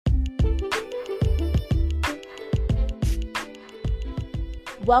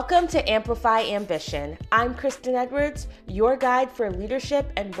Welcome to Amplify Ambition. I'm Kristen Edwards, your guide for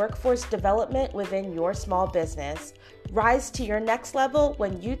leadership and workforce development within your small business. Rise to your next level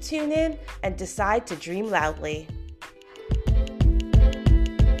when you tune in and decide to dream loudly.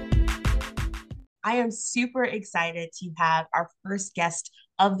 I am super excited to have our first guest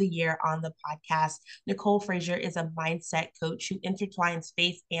of the year on the podcast. Nicole Frazier is a mindset coach who intertwines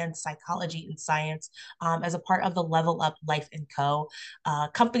faith and psychology and science as a part of the Level Up Life & Co.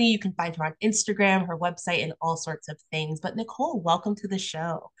 Company. You can find her on Instagram, her website, and all sorts of things. But Nicole, welcome to the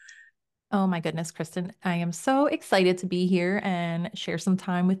show. Oh my goodness, Kristen. I am so excited to be here and share some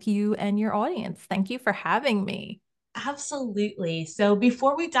time with you and your audience. Thank you for having me. Absolutely. So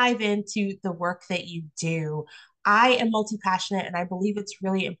before we dive into the work that you do, I am multi-passionate and I believe it's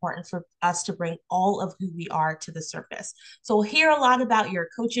really important for us to bring all of who we are to the surface. So we'll hear a lot about your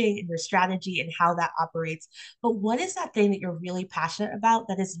coaching and your strategy and how that operates. But what is that thing that you're really passionate about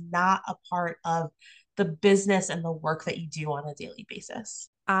that is not a part of the business and the work that you do on a daily basis?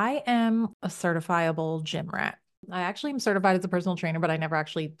 I am a certifiable gym rat. I actually am certified as a personal trainer, but I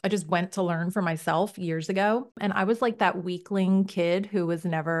just went to learn for myself years ago. And I was like that weakling kid who was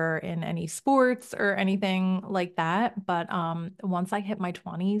never in any sports or anything like that. But once I hit my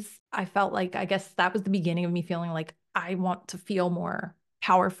 20s, I felt like, I guess that was the beginning of me feeling like I want to feel more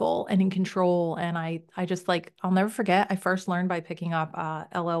powerful and in control. And I just like, I'll never forget, I first learned by picking up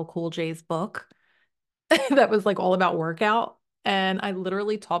LL Cool J's book that was like all about workout. And I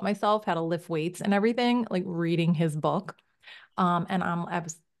literally taught myself how to lift weights and everything, like reading his book. I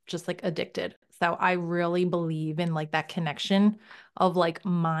was just like addicted. So I really believe in like that connection of like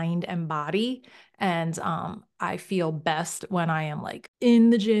mind and body. And I feel best when I am like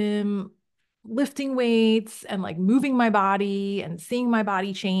in the gym, lifting weights and like moving my body and seeing my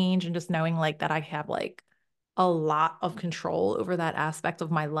body change and just knowing like that I have like a lot of control over that aspect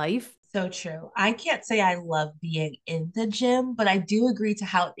of my life. So true. I can't say I love being in the gym, but I do agree to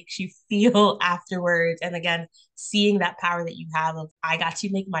how it makes you feel afterwards. And again, seeing that power that you have of, I got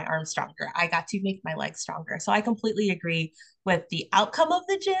to make my arms stronger. I got to make my legs stronger. So I completely agree with the outcome of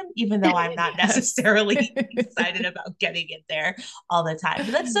the gym, even though I'm not Yes. necessarily excited about getting it there all the time.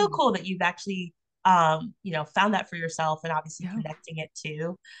 But that's so cool that you've actually, found that for yourself and obviously Yeah. connecting it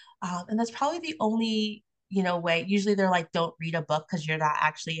too. And that's probably the only way. Usually they're like, don't read a book because you're not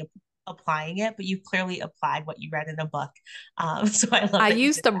actually applying it, but you clearly applied what you read in a book. So I love I that you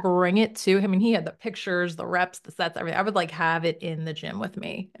used did to that. bring it to him and he had the pictures, the reps, the sets, everything. I would like have it in the gym with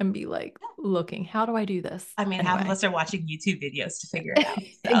me and be like, looking, how do I do this? I mean, half of Anyway. us are watching YouTube videos to figure it out. So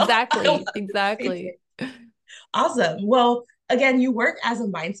I love Exactly. the same thing. Exactly. Awesome. Well, again, you work as a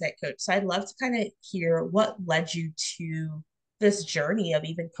mindset coach. So I'd love to kind of hear what led you to this journey of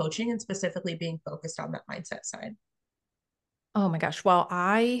even coaching and specifically being focused on that mindset side. Oh my gosh. Well,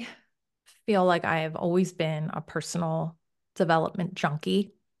 I feel like I have always been a personal development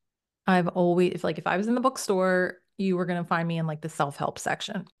junkie. I've always, if I was in the bookstore, you were going to find me in like the self-help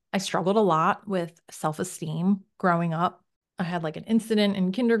section. I struggled a lot with self-esteem growing up. I had like an incident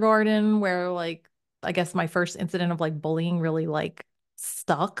in kindergarten where like I guess my first incident of like bullying really like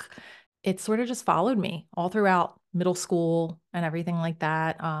stuck. It sort of just followed me all throughout middle school and everything like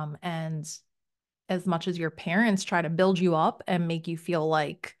that. And as much as your parents try to build you up and make you feel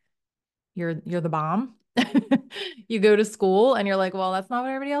like you're the bomb. You go to school and you're like, well, that's not what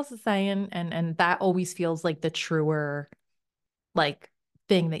everybody else is saying. And that always feels like the truer like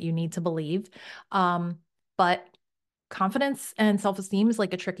thing that you need to believe. But confidence and self-esteem is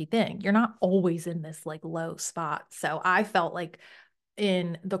like a tricky thing. You're not always in this like low spot. So I felt like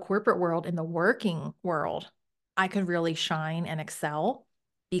in the corporate world, in the working world, I could really shine and excel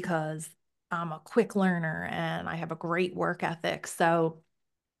because I'm a quick learner and I have a great work ethic. So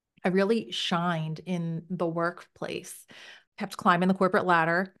I really shined in the workplace, kept climbing the corporate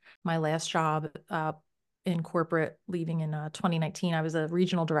ladder. My last job in corporate, leaving in 2019, I was a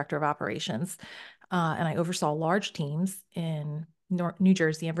regional director of operations, and I oversaw large teams in New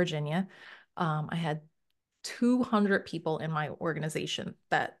Jersey and Virginia. I had 200 people in my organization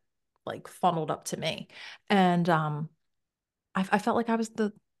that like funneled up to me, and I felt like I was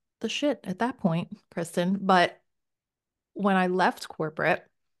the shit at that point, Kristen. But when I left corporate,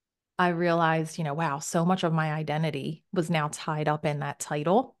 I realized, wow, so much of my identity was now tied up in that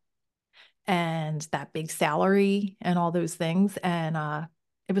title and that big salary and all those things. And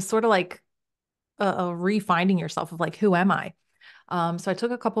it was sort of like a refinding yourself of like, who am I? So I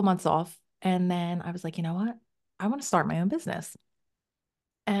took a couple months off and then I was like, you know what? I want to start my own business.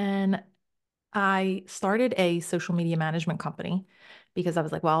 And I started a social media management company because I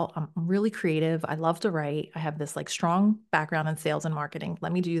was like, well, I'm really creative. I love to write. I have this like strong background in sales and marketing.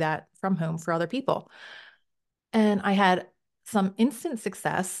 Let me do that from home for other people. And I had some instant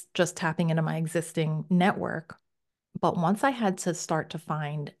success just tapping into my existing network. But once I had to start to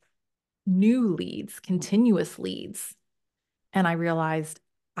find new leads, continuous leads, and I realized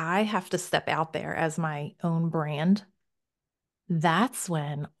I have to step out there as my own brand, that's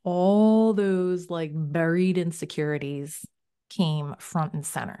when all those like buried insecurities came front and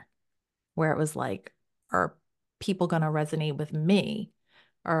center, where it was like, are people going to resonate with me?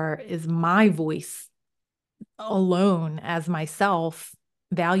 Or is my voice alone as myself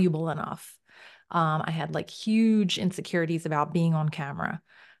valuable enough? I had like huge insecurities about being on camera,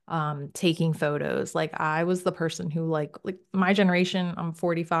 taking photos. Like I was the person who like my generation, I'm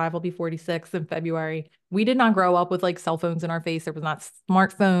 45, I'll be 46 in February. We did not grow up with like cell phones in our face. There was not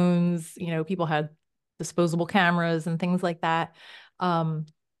smartphones, people had disposable cameras and things like that. Um,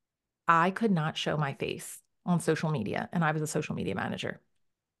 I could not show my face on social media, and I was a social media manager.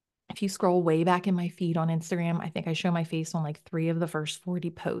 If you scroll way back in my feed on Instagram, I think I show my face on like 3 of the first 40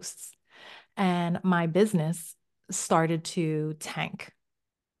 posts. And my business started to tank.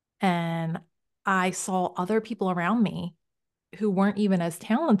 And I saw other people around me who weren't even as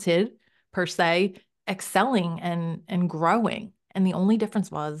talented per se, excelling and growing. And the only difference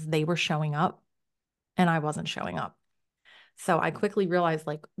was they were showing up and I wasn't showing up. So I quickly realized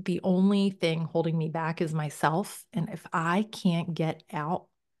like the only thing holding me back is myself. And if I can't get out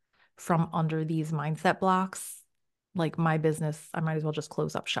from under these mindset blocks, like my business, I might as well just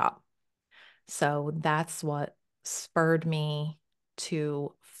close up shop. So that's what spurred me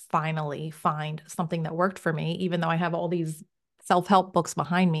to finally find something that worked for me, even though I have all these self help books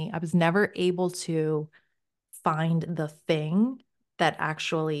behind me. I was never able to find the thing that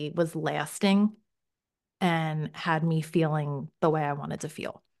actually was lasting and had me feeling the way I wanted to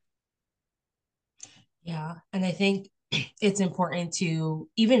feel. Yeah. And I think it's important to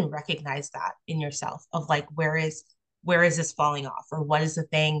even recognize that in yourself of like where is this falling off or what is the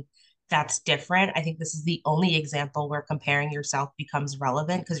thing that's different. I think this is the only example where comparing yourself becomes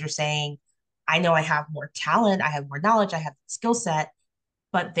relevant because you're saying, I know I have more talent, I have more knowledge, I have skill set,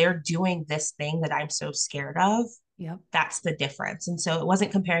 but they're doing this thing that I'm so scared of. Yep. That's the difference. And so it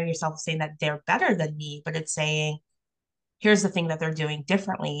wasn't comparing yourself saying that they're better than me, but it's saying, here's the thing that they're doing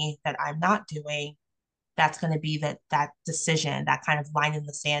differently that I'm not doing. That's going to be that decision, that kind of line in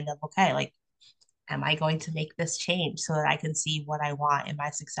the sand of, okay, like, am I going to make this change so that I can see what I want in my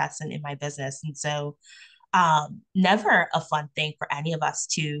success and in my business? And so never a fun thing for any of us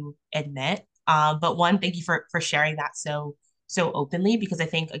to admit. But one, thank you for sharing that so openly, because I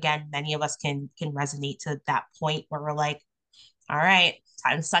think again, many of us can resonate to that point where we're like, all right,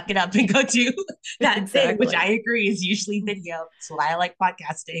 time to suck it up and go do that thing, which I Exactly. agree is usually video. That's why I like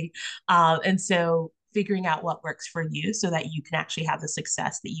podcasting. And so figuring out what works for you so that you can actually have the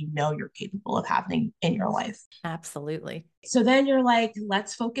success that you know you're capable of having in your life. Absolutely. So then you're like,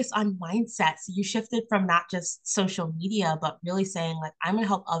 let's focus on mindset. So you shifted from not just social media, but really saying, like, I'm going to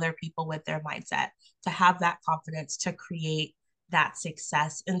help other people with their mindset to have that confidence to create that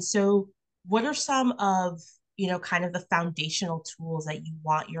success. And so, what are some of, kind of the foundational tools that you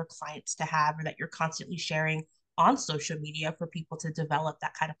want your clients to have or that you're constantly sharing on social media for people to develop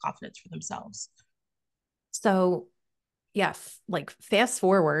that kind of confidence for themselves? So, yes, like fast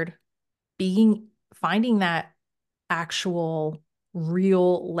forward, being finding that actual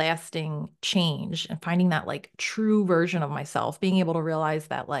real lasting change and finding that like true version of myself, being able to realize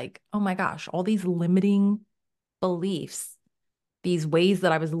that like, oh my gosh, all these limiting beliefs, these ways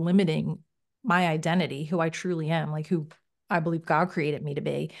that I was limiting my identity, who I truly am, like who I believe God created me to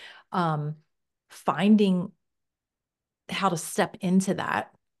be, um, finding how to step into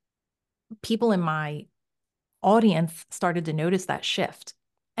that. People in my audience started to notice that shift.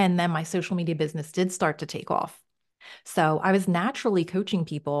 And then my social media business did start to take off. So I was naturally coaching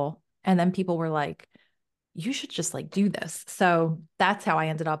people. And then people were like, you should just like do this. So that's how I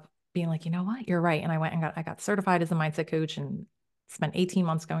ended up being like, you know what, you're right. And I got certified as a mindset coach and spent 18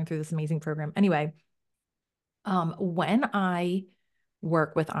 months going through this amazing program. Anyway, when I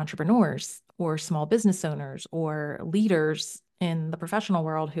work with entrepreneurs or small business owners or leaders in the professional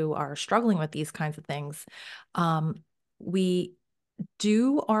world who are struggling with these kinds of things, we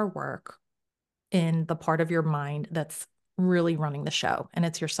do our work in the part of your mind that's really running the show, and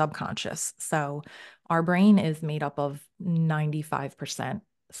it's your subconscious. So our brain is made up of 95%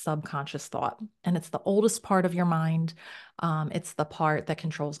 subconscious thought, and it's the oldest part of your mind. It's the part that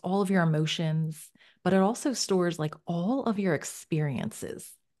controls all of your emotions, but it also stores like all of your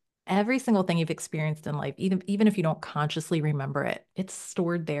experiences. Every single thing you've experienced in life, even if you don't consciously remember it, it's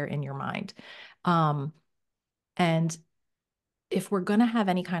stored there in your mind. Um, and if we're going to have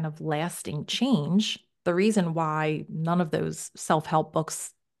any kind of lasting change, the reason why none of those self help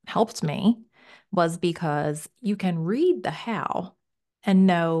books helped me was because you can read the how and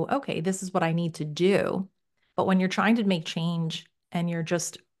know, okay, this is what I need to do. But when you're trying to make change and you're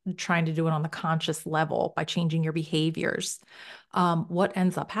just trying to do it on the conscious level by changing your behaviors, what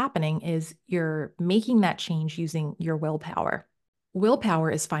ends up happening is you're making that change using your willpower. Willpower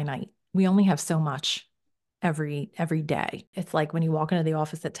is finite. We only have so much every day. It's like when you walk into the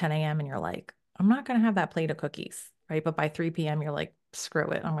office at 10 a.m. and you're like, I'm not going to have that plate of cookies, right? But by 3 p.m., you're like, screw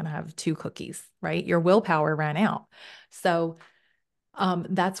it. I'm going to have 2 cookies, right? Your willpower ran out. So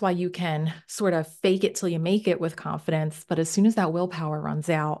that's why you can sort of fake it till you make it with confidence. But as soon as that willpower runs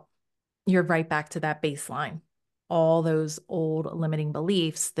out, you're right back to that baseline. All those old limiting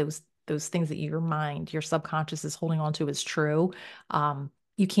beliefs, those things that your mind, your subconscious is holding on to as true.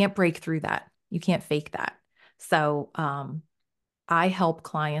 You can't break through that. You can't fake that. So I help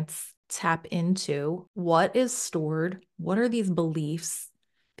clients tap into what is stored, what are these beliefs,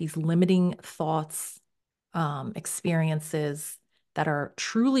 these limiting thoughts, experiences that are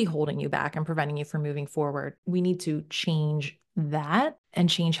truly holding you back and preventing you from moving forward. We need to change that and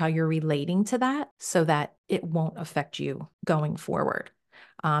change how you're relating to that so that it won't affect you going forward.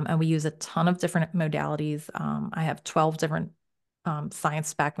 And we use a ton of different modalities. I have 12 different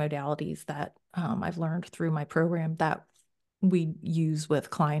science-backed modalities that I've learned through my program that we use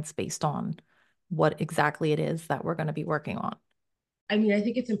with clients based on what exactly it is that we're going to be working on. I mean, I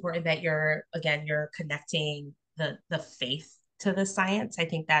think it's important that you're connecting the faith to the science. I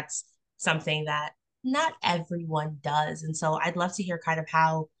think that's something that not everyone does. And so I'd love to hear kind of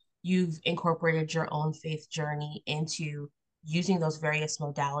how you've incorporated your own faith journey into using those various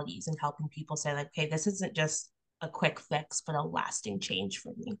modalities and helping people say, like, okay, this isn't just a quick fix, but a lasting change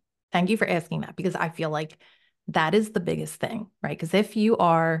for me. Thank you for asking that because I feel like that is the biggest thing, right? Because if you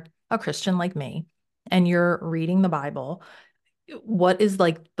are a Christian like me and you're reading the Bible, what is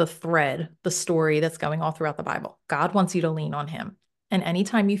like the thread, the story that's going all throughout the Bible? God wants you to lean on him. And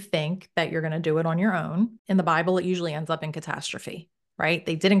anytime you think that you're going to do it on your own, in the Bible, it usually ends up in catastrophe, right?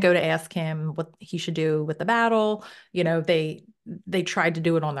 They didn't go to ask him what he should do with the battle. They tried to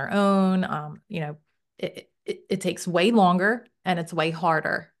do it on their own. It takes way longer and it's way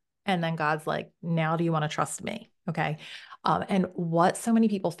harder. And then God's like, now do you want to trust me? Okay. And what so many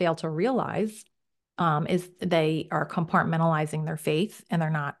people fail to realize is they are compartmentalizing their faith and they're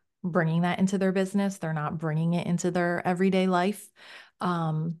not bringing that into their business. They're not bringing it into their everyday life.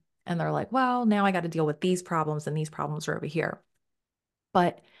 And they're like, well, now I got to deal with these problems and these problems are over here.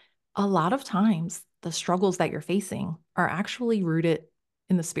 But a lot of times, the struggles that you're facing are actually rooted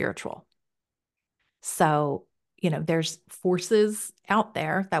in the spiritual. So, there's forces out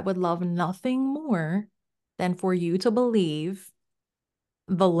there that would love nothing more than for you to believe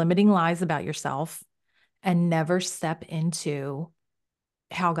the limiting lies about yourself and never step into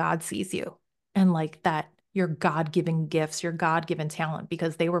how God sees you and like that your God given gifts, your God given talent,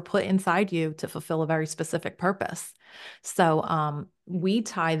 because they were put inside you to fulfill a very specific purpose. So we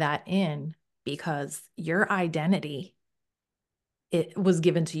tie that in because your identity, it was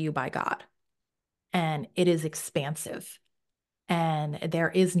given to you by God and it is expansive and there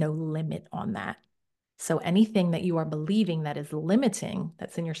is no limit on that. So anything that you are believing that is limiting,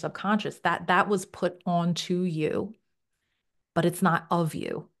 that's in your subconscious, that was put onto you, but it's not of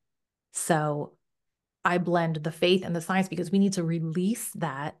you. So I blend the faith and the science because we need to release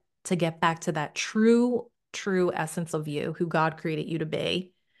that to get back to that true essence of you, who God created you to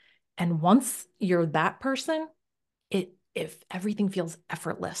be. And once you're that person, if everything feels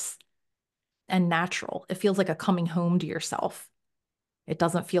effortless and natural, it feels like a coming home to yourself. It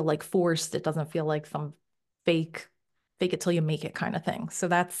doesn't feel like forced. It doesn't feel like some fake, fake it till you make it kind of thing. So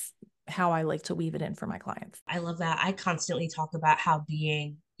that's how I like to weave it in for my clients. I love that. I constantly talk about how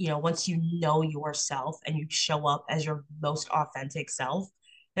being, once you know yourself and you show up as your most authentic self,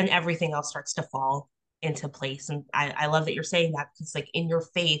 then everything else starts to fall into place. And I love that you're saying that because, like, in your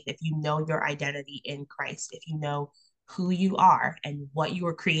faith, if you know your identity in Christ, if you know who you are and what you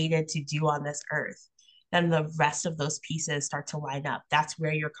were created to do on this earth, then the rest of those pieces start to line up. That's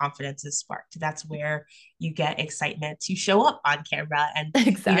where your confidence is sparked. That's where you get excitement to show up on camera and,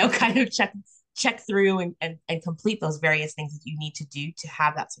 Exactly. kind of check through and complete those various things that you need to do to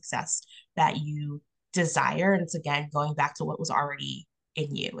have that success that you desire. And it's, again, going back to what was already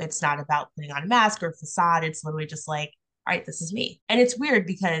in you. It's not about putting on a mask or a facade. It's literally just like, all right, this is me. And it's weird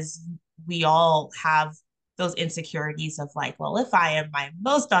because we all have those insecurities of like, well, if I am my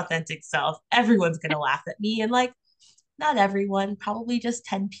most authentic self, everyone's going to laugh at me. And like, not everyone, probably just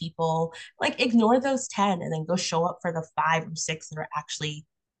 10 people. Like, ignore those 10 and then go show up for the 5 or 6 that are actually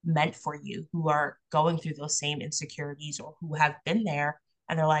meant for you, who are going through those same insecurities or who have been there.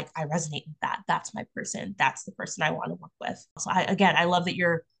 And they're like, I resonate with that. That's my person. That's the person I want to work with. So, again, I love that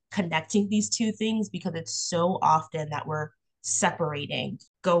you're connecting these two things because it's so often that we're separating.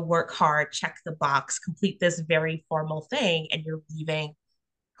 Go work hard, check the box, complete this very formal thing, and you're leaving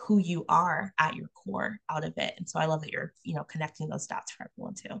who you are at your core out of it. And so I love that you're, connecting those dots for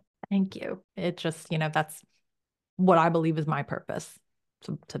everyone too. Thank you. It just, that's what I believe is my purpose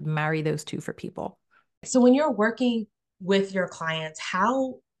to marry those two for people. So when you're working with your clients,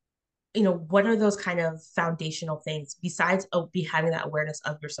 how, what are those kind of foundational things besides be having that awareness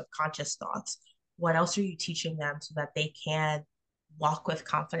of your subconscious thoughts? What else are you teaching them so that they can walk with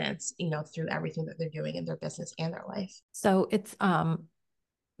confidence, through everything that they're doing in their business and their life? So it's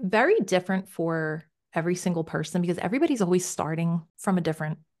very different for every single person because everybody's always starting from a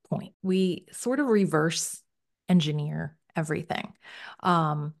different point. We sort of reverse engineer everything.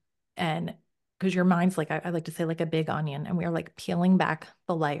 And because your mind's like, I like to say, like a big onion, and we are like peeling back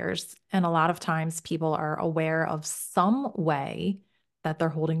the layers. And a lot of times people are aware of some way that they're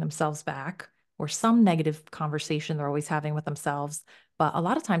holding themselves back or some negative conversation they're always having with themselves. But a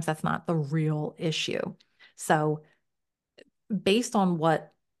lot of times that's not the real issue. So, based on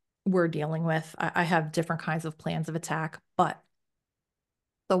what we're dealing with, I have different kinds of plans of attack. But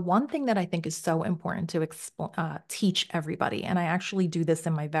the one thing that I think is so important to teach everybody, and I actually do this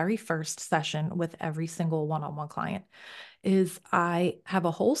in my very first session with every single one-on-one client, is I have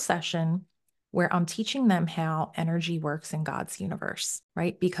a whole session where I'm teaching them how energy works in God's universe,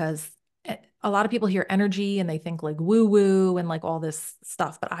 right? Because a lot of people hear energy and they think like woo woo and like all this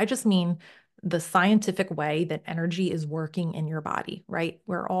stuff, but I just mean the scientific way that energy is working in your body, right?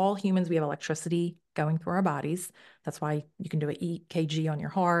 We're all humans. We have electricity going through our bodies. That's why you can do an EKG on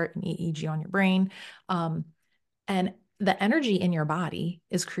your heart and EEG on your brain. And the energy in your body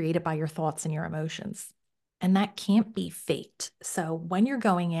is created by your thoughts and your emotions. And that can't be faked. So when you're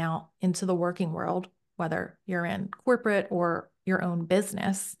going out into the working world, whether you're in corporate or your own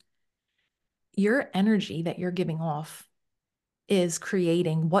business, your energy that you're giving off is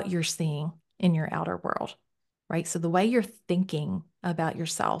creating what you're seeing in your outer world, right? So the way you're thinking about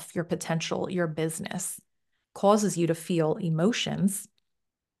yourself, your potential, your business causes you to feel emotions.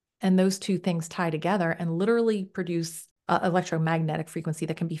 And those two things tie together and literally produce electromagnetic frequency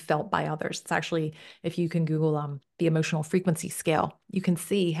that can be felt by others. It's actually, if you can Google the emotional frequency scale, you can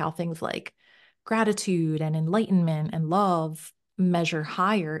see how things like gratitude and enlightenment and love measure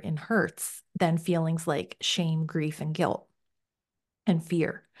higher in hertz than feelings like shame, grief, and guilt and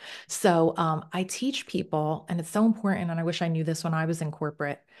fear. So I teach people, and it's so important, and I wish I knew this when I was in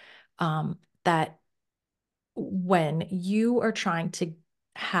corporate, that when you are trying to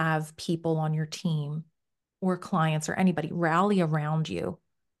have people on your team or clients or anybody rally around you,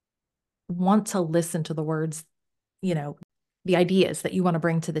 want to listen to the words, you know, the ideas that you want to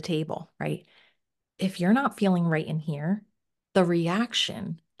bring to the table, right? If you're not feeling right in here, the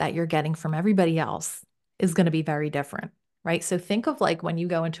reaction that you're getting from everybody else is going to be very different, right? So think of like when you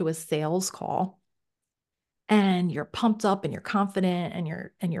go into a sales call and you're pumped up and you're confident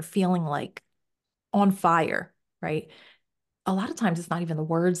and you're feeling like on fire, right? A lot of times it's not even the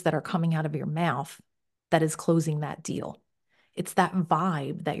words that are coming out of your mouth that is closing that deal. It's that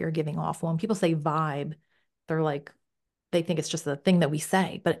vibe that you're giving off. When people say vibe, they're like, they think it's just a thing that we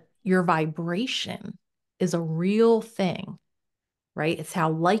say, but your vibration is a real thing, right? It's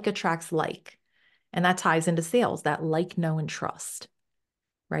how like attracts like. And that ties into sales, that like, know, and trust,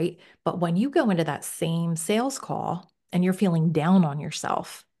 right? But when you go into that same sales call and you're feeling down on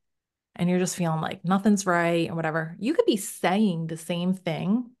yourself and you're just feeling like nothing's right and whatever, you could be saying the same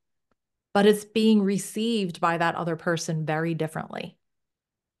thing, but it's being received by that other person very differently.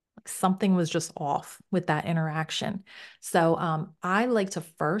 Like something was just off with that interaction. So I like to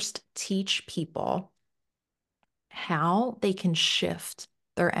first teach people how they can shift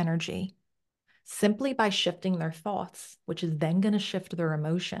their energy simply by shifting their thoughts, which is then going to shift their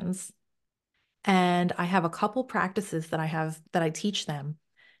emotions. And I have a couple practices that I teach them.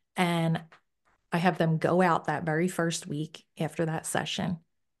 And I have them go out that very first week after that session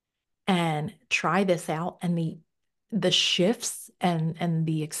and try this out. And the shifts and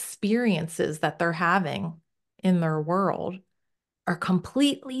the experiences that they're having in their world are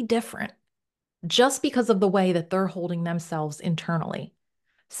completely different just because of the way that they're holding themselves internally.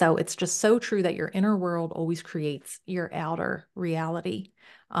 So it's just so true that your inner world always creates your outer reality.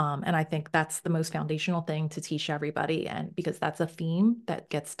 And I think that's the most foundational thing to teach everybody. And because that's a theme that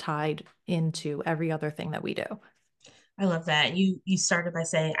gets tied into every other thing that we do. I love that. You started by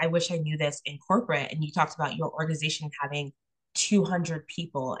saying, I wish I knew this in corporate, and you talked about your organization having 200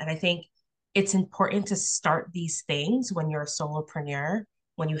 people. And I think it's important to start these things when you're a solopreneur,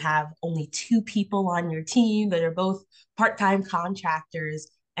 when you have only two people on your team that are both part-time contractors,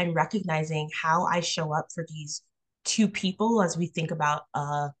 and recognizing how I show up for these two people as we think about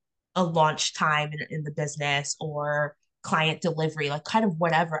a launch time in the business or client delivery, like kind of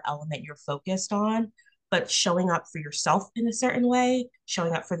whatever element you're focused on, but showing up for yourself in a certain way,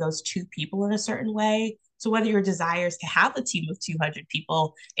 showing up for those two people in a certain way. So whether your desire is to have a team of 200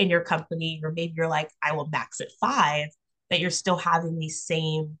 people in your company, or maybe you're like, I will max at five, that you're still having these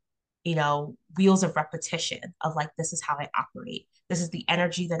same, wheels of repetition of like, this is how I operate. This is the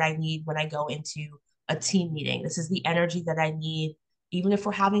energy that I need when I go into a team meeting. This is the energy that I need even if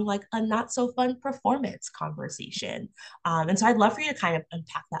we're having like a not so fun performance conversation. And so I'd love for you to kind of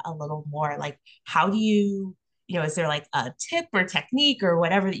unpack that a little more. Like, how do you, is there like a tip or technique or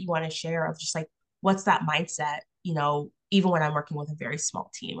whatever that you want to share of just like, what's that mindset, even when I'm working with a very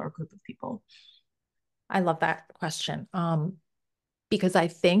small team or group of people? I love that question. Because I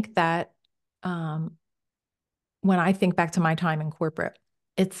think that um, when I think back to my time in corporate,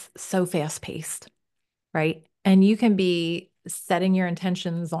 it's so fast paced, right? And you can be setting your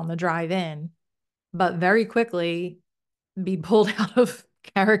intentions on the drive in, but very quickly be pulled out of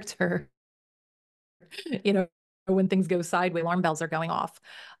character, you know, when things go sideways, alarm bells are going off.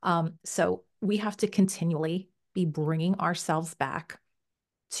 So we have to continually be bringing ourselves back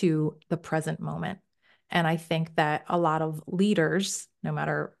to the present moment. And I think that a lot of leaders, no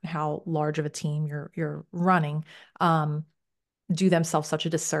matter how large of a team you're running, um, do themselves such a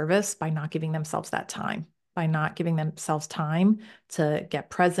disservice by not giving themselves that time, by not giving themselves time to get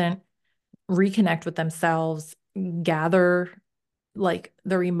present, reconnect with themselves, gather like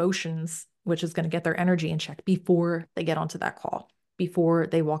their emotions, which is going to get their energy in check before they get onto that call, before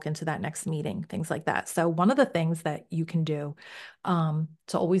they walk into that next meeting, things like that. So one of the things that you can do to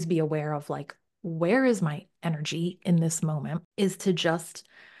always be aware of like, where is my energy in this moment is to just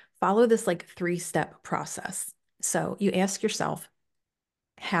follow this like 3-step process. So you ask yourself,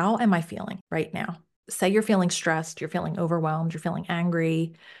 how am I feeling right now? Say you're feeling stressed, you're feeling overwhelmed, you're feeling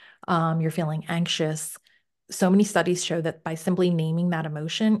angry, you're feeling anxious. So many studies show that by simply naming that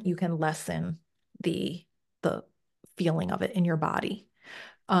emotion, you can lessen the feeling of it in your body.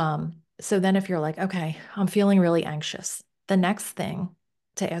 So then if you're like, okay, I'm feeling really anxious, the next thing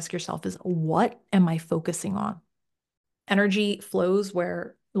to ask yourself is, what am I focusing on? Energy flows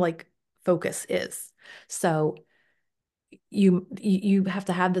where like focus is. So you have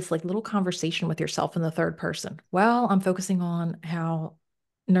to have this like little conversation with yourself in the third person. Well, I'm focusing on how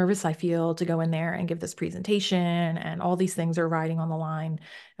nervous I feel to go in there and give this presentation, and all these things are riding on the line.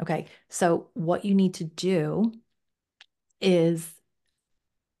 Okay, so what you need to do is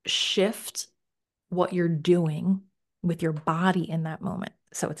shift what you're doing with your body in that moment.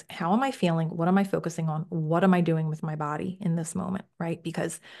 So it's, how am I feeling? What am I focusing on? What am I doing with my body in this moment? Right?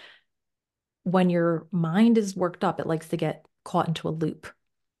 Because when your mind is worked up, it likes to get caught into a loop.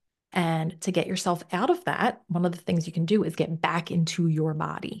 And to get yourself out of that, one of the things you can do is get back into your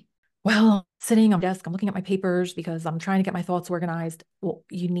body. Well, sitting on my desk, I'm looking at my papers because I'm trying to get my thoughts organized. Well,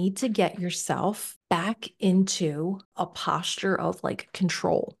 you need to get yourself back into a posture of like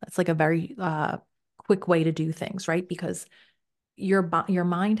control. That's like a very quick way to do things, right? Because your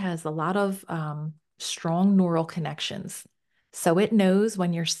mind has a lot of strong neural connections. So it knows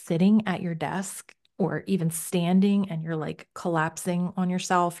when you're sitting at your desk or even standing and you're like collapsing on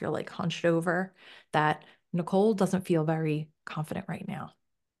yourself, you're like hunched over, that Nicole doesn't feel very confident right now,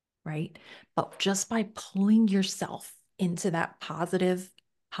 right? But just by pulling yourself into that positive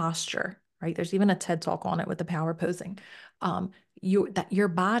posture, right? There's even a TED talk on it with the power posing. Your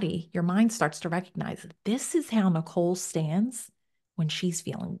body, your mind starts to recognize this is how Nicole stands when she's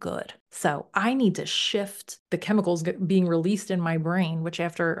feeling good. So I need to shift the chemicals being released in my brain, which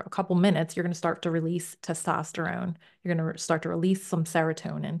after a couple minutes, you're going to start to release testosterone. You're going to start to release some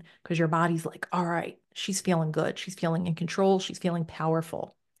serotonin because your body's like, all right, she's feeling good. She's feeling in control. She's feeling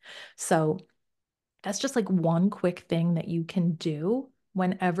powerful. So that's just like one quick thing that you can do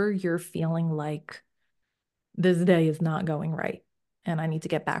whenever you're feeling like this day is not going right and I need to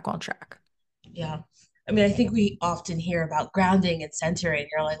get back on track. Yeah. I mean, I think we often hear about grounding and centering.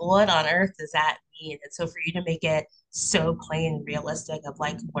 You're like, what on earth does that mean? And so for you to make it so plain and realistic of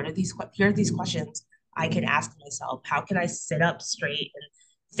like, what are these, here are these questions I can ask myself. How can I sit up straight and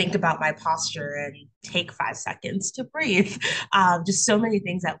think about my posture and take 5 seconds to breathe. Just so many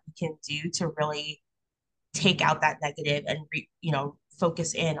things that we can do to really take out that negative and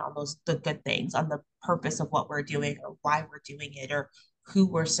focus in on those the good things, on the purpose of what we're doing or why we're doing it or who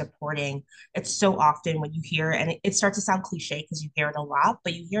we're supporting. It's so often when you hear, and it starts to sound cliche because you hear it a lot,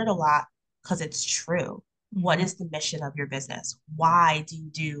 but you hear it a lot because it's true. What is the mission of your business? Why do you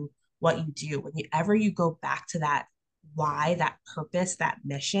do what you do? Whenever you go back to that why, that purpose, that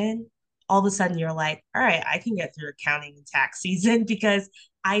mission, all of a sudden you're like, all right, I can get through accounting and tax season because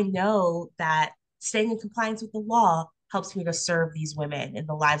I know that staying in compliance with the law helps me to serve these women in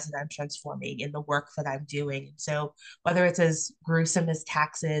the lives that I'm transforming, in the work that I'm doing. And so, whether it's as gruesome as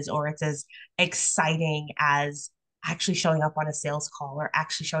taxes or it's as exciting as actually showing up on a sales call or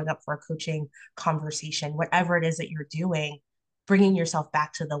actually showing up for a coaching conversation, whatever it is that you're doing, bringing yourself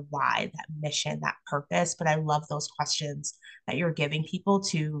back to the why, that mission, that purpose. But I love those questions that you're giving people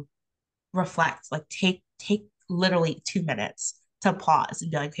to reflect, like take literally 2 minutes to pause and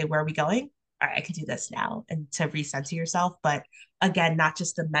be like, okay, where are we going? All right, I can do this now, and to recenter yourself. But again, not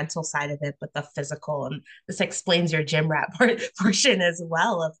just the mental side of it, but the physical. And this explains your gym rat portion as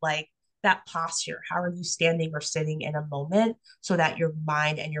well of like that posture. How are you standing or sitting in a moment so that your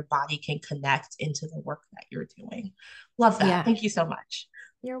mind and your body can connect into the work that you're doing? Love that. Yeah, Thank you so much.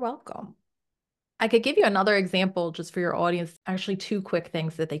 you're welcome. I could give you another example just for your audience, actually two quick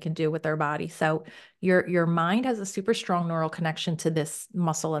things that they can do with their body. So your mind has a super strong neural connection to this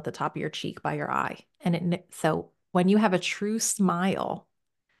muscle at the top of your cheek by your eye. So when you have a true smile,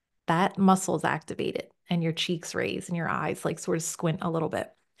 that muscle is activated and your cheeks raise and your eyes like sort of squint a little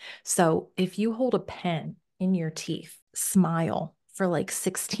bit. So if you hold a pen in your teeth, smile for like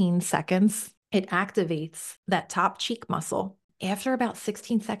 16 seconds, it activates that top cheek muscle. After about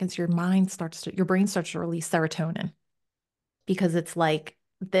 16 seconds, your brain starts to release serotonin because it's like,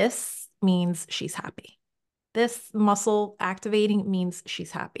 this means she's happy. This muscle activating means she's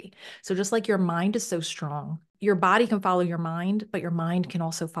happy. So just like your mind is so strong, your body can follow your mind, but your mind can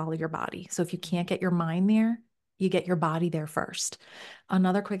also follow your body. So if you can't get your mind there, you get your body there first.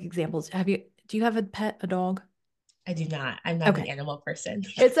 Another quick example is, do you have a pet, a dog? I do not. I'm not an Okay. animal person.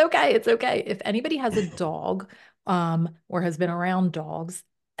 It's okay. It's okay. If anybody has a dog, or has been around dogs,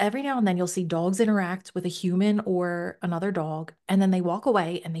 every now and then you'll see dogs interact with a human or another dog, and then they walk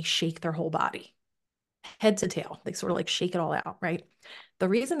away and they shake their whole body, head to tail. They sort of like shake it all out, right? The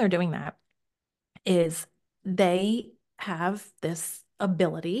reason they're doing that is they have this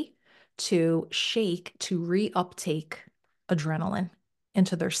ability to shake to reuptake adrenaline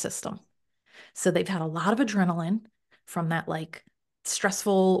into their system. So they've had a lot of adrenaline from that like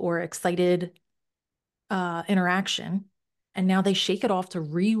stressful or excited interaction. And now they shake it off to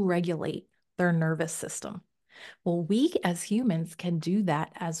re-regulate their nervous system. Well, we as humans can do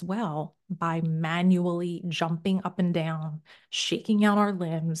that as well by manually jumping up and down, shaking out our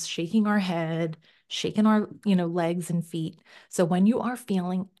limbs, shaking our head, shaking our, legs and feet. So when you are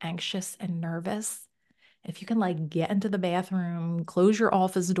feeling anxious and nervous, if you can like get into the bathroom, close your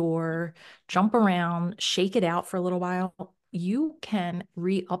office door, jump around, shake it out for a little while, you can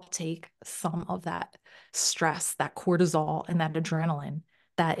reuptake some of that stress, that cortisol, and that adrenaline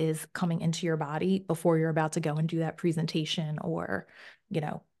that is coming into your body before you're about to go and do that presentation or, you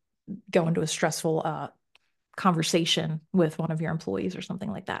know, go into a stressful conversation with one of your employees or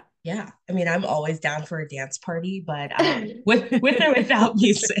something like that. Yeah, I mean, I'm always down for a dance party, but with or without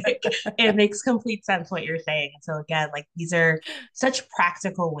music, it makes complete sense what you're saying. So again, like these are such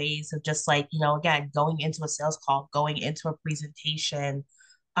practical ways of just like, again, going into a sales call, going into a presentation,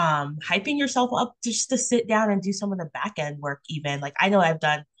 hyping yourself up just to sit down and do some of the back end work. Even like I know I've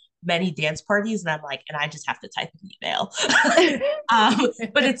done many dance parties, and I'm like, and I just have to type an email.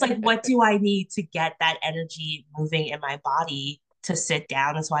 But it's like, what do I need to get that energy moving in my body to sit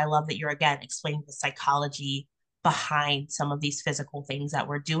down? And so I love that you're again explaining the psychology behind some of these physical things that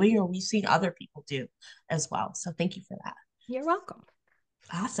we're doing or we've seen other people do as well. So thank you for that. You're welcome.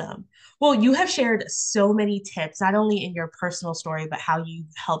 Awesome. Well, you have shared so many tips, not only in your personal story, but how you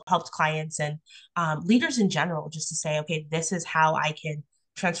helped clients and leaders in general, just to say, okay, this is how I can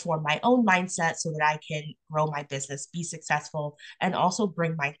transform my own mindset so that I can grow my business, be successful, and also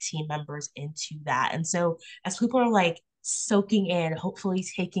bring my team members into that. And so, as people are like soaking in, hopefully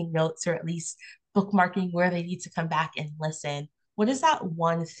taking notes or at least bookmarking where they need to come back and listen, what is that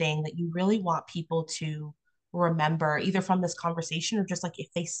one thing that you really want people to remember either from this conversation or just like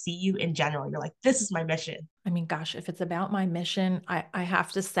if they see you in general, you're like, this is my mission. I mean, gosh, if it's about my mission, I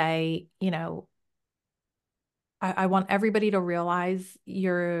have to say, I want everybody to realize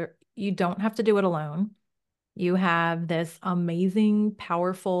you don't have to do it alone. You have this amazing,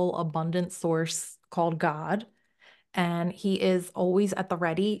 powerful, abundant source called God, and he is always at the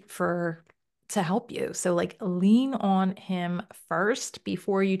ready for to help you. So like lean on him first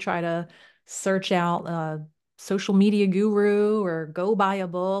before you try to search out a social media guru or go buy a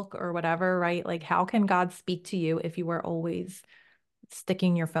book or whatever, right? Like how can God speak to you if you are always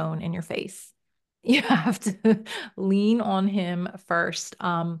sticking your phone in your face? You have to lean on him first.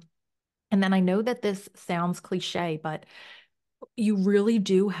 And then I know that this sounds cliche, but you really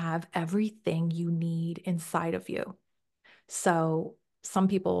do have everything you need inside of you. So some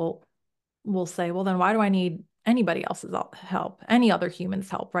people will say, well, then why do I need anybody else's help, any other human's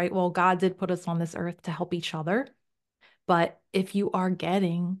help, right? Well, God did put us on this earth to help each other. But if you are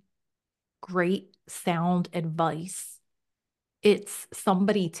getting great sound advice, it's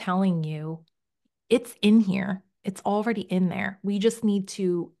somebody telling you it's in here. It's already in there. We just need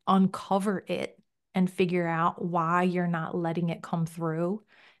to uncover it and figure out why you're not letting it come through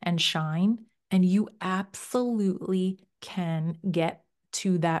and shine. And you absolutely can get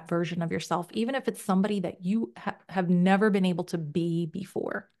to that version of yourself, even if it's somebody that you have never been able to be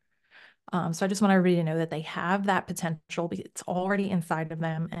before. So I just want everybody to know that they have that potential because it's already inside of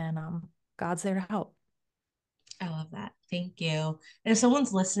them, and God's there to help. I love that. Thank you. And if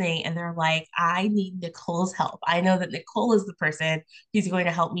someone's listening and they're like, I need Nicole's help, I know that Nicole is the person who's going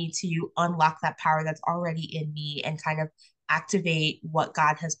to help me to unlock that power that's already in me and kind of activate what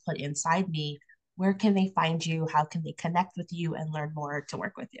God has put inside me. Where can they find you? How can they connect with you and learn more to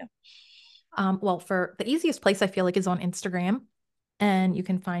work with you? Well, for the easiest place I feel like is on Instagram, and you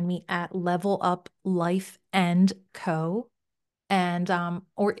can find me at Level Up Life and Co. And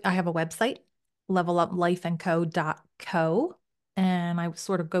or I have a website, leveluplifeandco.co. And I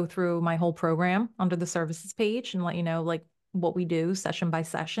sort of go through my whole program under the services page and let you know like what we do session by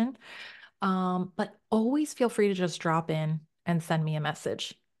session. But always feel free to just drop in and send me a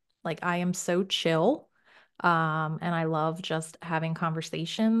message. Like I am so chill. And I love just having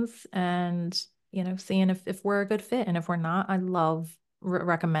conversations and, seeing if we're a good fit. And if we're not, I love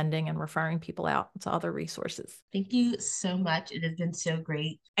recommending and referring people out to other resources. Thank you so much. It has been so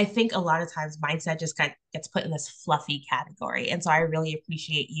great. I think a lot of times mindset just gets put in this fluffy category. And so I really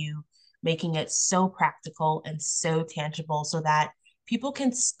appreciate you making it so practical and so tangible so that people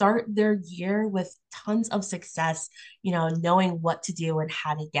can start their year with tons of success, knowing what to do and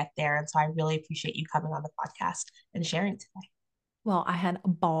how to get there. And so I really appreciate you coming on the podcast and sharing today. Well, I had a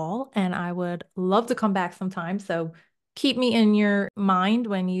ball and I would love to come back sometime. So keep me in your mind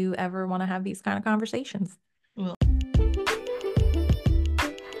when you ever want to have these kind of conversations. Well,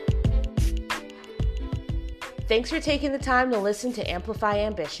 thanks for taking the time to listen to Amplify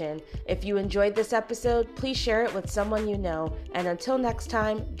Ambition. If you enjoyed this episode, please share it with someone you know. And until next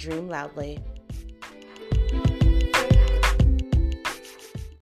time, dream loudly.